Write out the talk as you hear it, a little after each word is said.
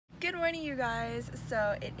Good morning, you guys.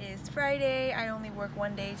 So it is Friday. I only work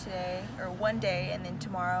one day today, or one day, and then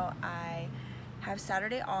tomorrow I have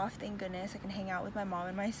Saturday off. Thank goodness I can hang out with my mom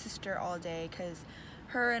and my sister all day because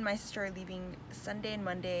her and my sister are leaving Sunday and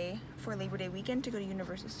Monday for Labor Day weekend to go to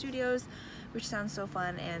Universal Studios, which sounds so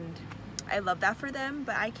fun, and I love that for them,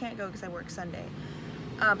 but I can't go because I work Sunday.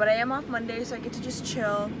 But I am off Monday, so I get to just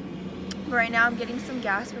chill. But right now I'm getting some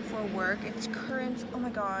gas before work. It's current, oh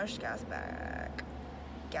my gosh, gas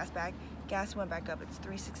went back up. It's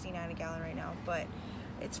 $3.69 a gallon right now, but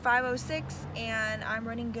it's 5:06 and I'm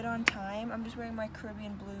running good on time. I'm just wearing my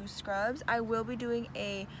Caribbean blue scrubs. I will be doing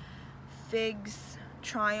a Figs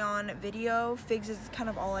try-on video. Figs is kind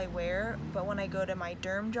of all I wear, but when I go to my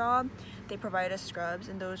derm job, they provide us scrubs,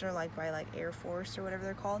 and those are like by like Air Force or whatever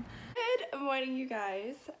they're called. Good morning, you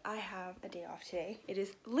guys. I have a day off today. It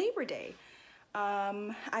is Labor Day.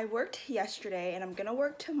 I worked yesterday and I'm gonna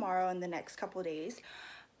work tomorrow and the next couple days,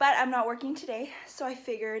 but I'm not working today, so I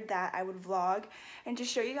figured that I would vlog and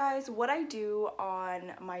just show you guys what I do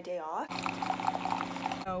on my day off.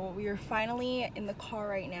 So we are finally in the car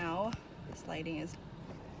right now. This lighting is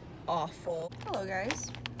awful. Hello guys.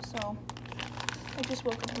 So I just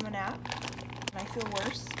woke up from a nap and I feel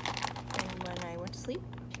worse than when I went to sleep.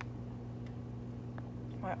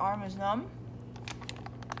 My arm is numb.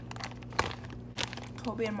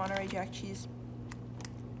 Kobe and Monterey Jack cheese.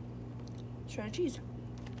 Shredded cheese.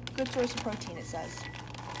 Good source of protein, it says.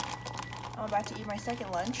 I'm about to eat my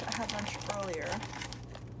second lunch. I had lunch earlier.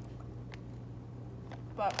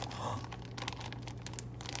 But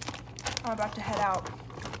I'm about to head out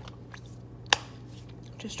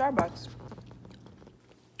to Starbucks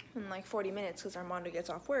in like 40 minutes because Armando gets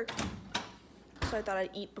off work. So I thought I'd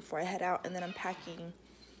eat before I head out, and then I'm packing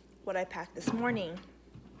what I packed this morning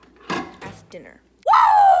as dinner.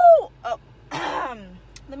 Woo! Oh,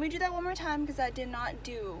 let me do that one more time because that did not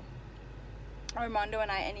do Armando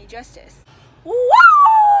and I any justice. Woo!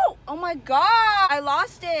 Oh my god! I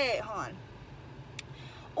lost it. Hold on.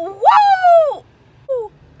 Woo!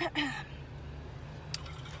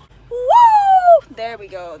 Woo! There we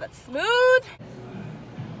go. That's smooth.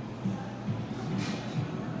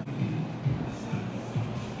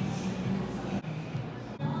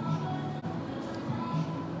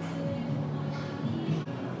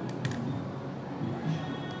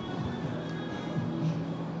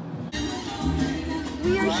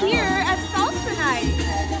 We are here at Salsa Night.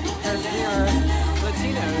 Because we are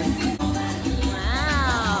Latinos.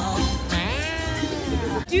 Wow.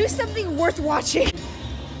 Do something worth watching.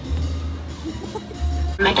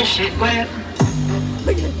 Make a shit wet.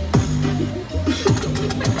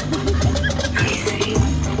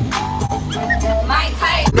 My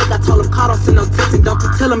type. Nigga, I told him, call, don't send no text, and don't you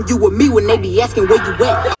tell them you with me when they be asking where you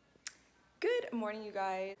at. Good morning, you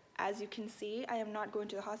guys. As you can see, I am not going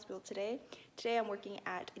to the hospital today. Today I'm working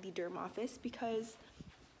at the derm office because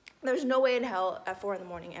there's no way in hell at 4 in the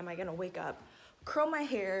morning am I gonna wake up, curl my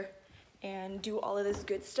hair, and do all of this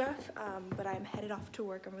good stuff. But I'm headed off to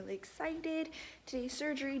work. I'm really excited. Today's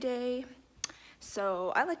surgery day.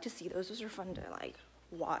 So I like to see those. Those are fun to like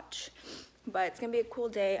watch. But it's gonna be a cool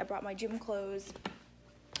day. I brought my gym clothes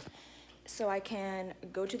so I can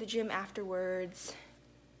go to the gym afterwards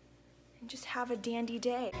and just have a dandy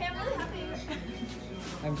day. Hey, I'm really happy.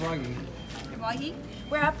 I'm vlogging. You're vlogging?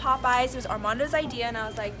 We're at Popeyes. It was Armando's idea, and I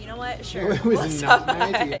was like, you know what? Sure. It was not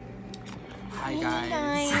my idea. Hi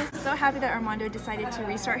guys. So happy that Armando decided to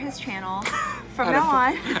restart his channel from now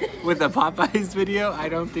on. With a Popeyes video? I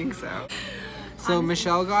don't think so. So honestly,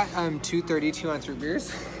 Michelle got 2 32-ounce root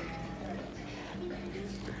beers.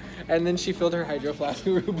 And then she filled her hydro flask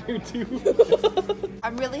with root beer too.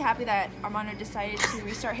 I'm really happy that Armando decided to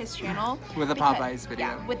restart his channel with a Popeyes video.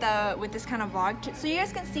 Yeah, with this kind of vlog, so you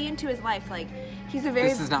guys can see into his life. Like, he's a very.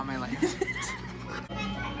 This is not my life.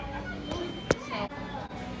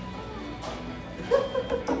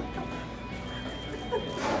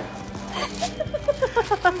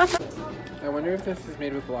 I wonder if this is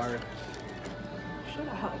made with lard. Shut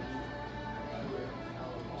up.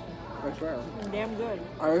 I swear. Damn good.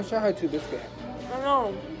 I wish I had 2 biscuits. I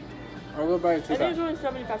know. I'll go buy 2 I think it's only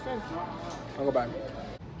 75 cents. I'll go buy.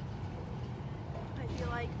 I feel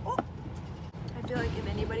like if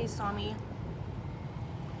anybody saw me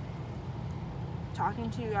talking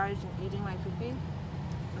to you guys and eating my cookie,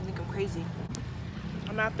 I think I'm crazy.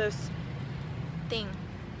 I'm at this thing.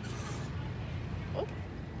 Oh.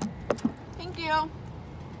 Thank you. Can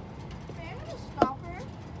I just stop her?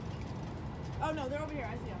 Oh no, they're over here.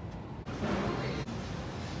 I see them.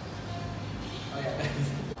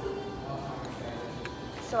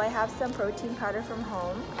 So I have some protein powder from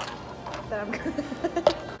home that I'm gonna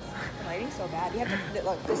lighting's so bad. You have to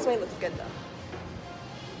look. This way looks good though.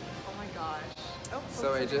 Oh my gosh. Oh,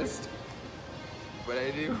 So I just, what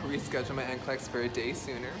I do, reschedule my NCLEX for a day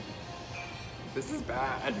sooner. This is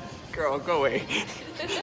bad. Girl, go away.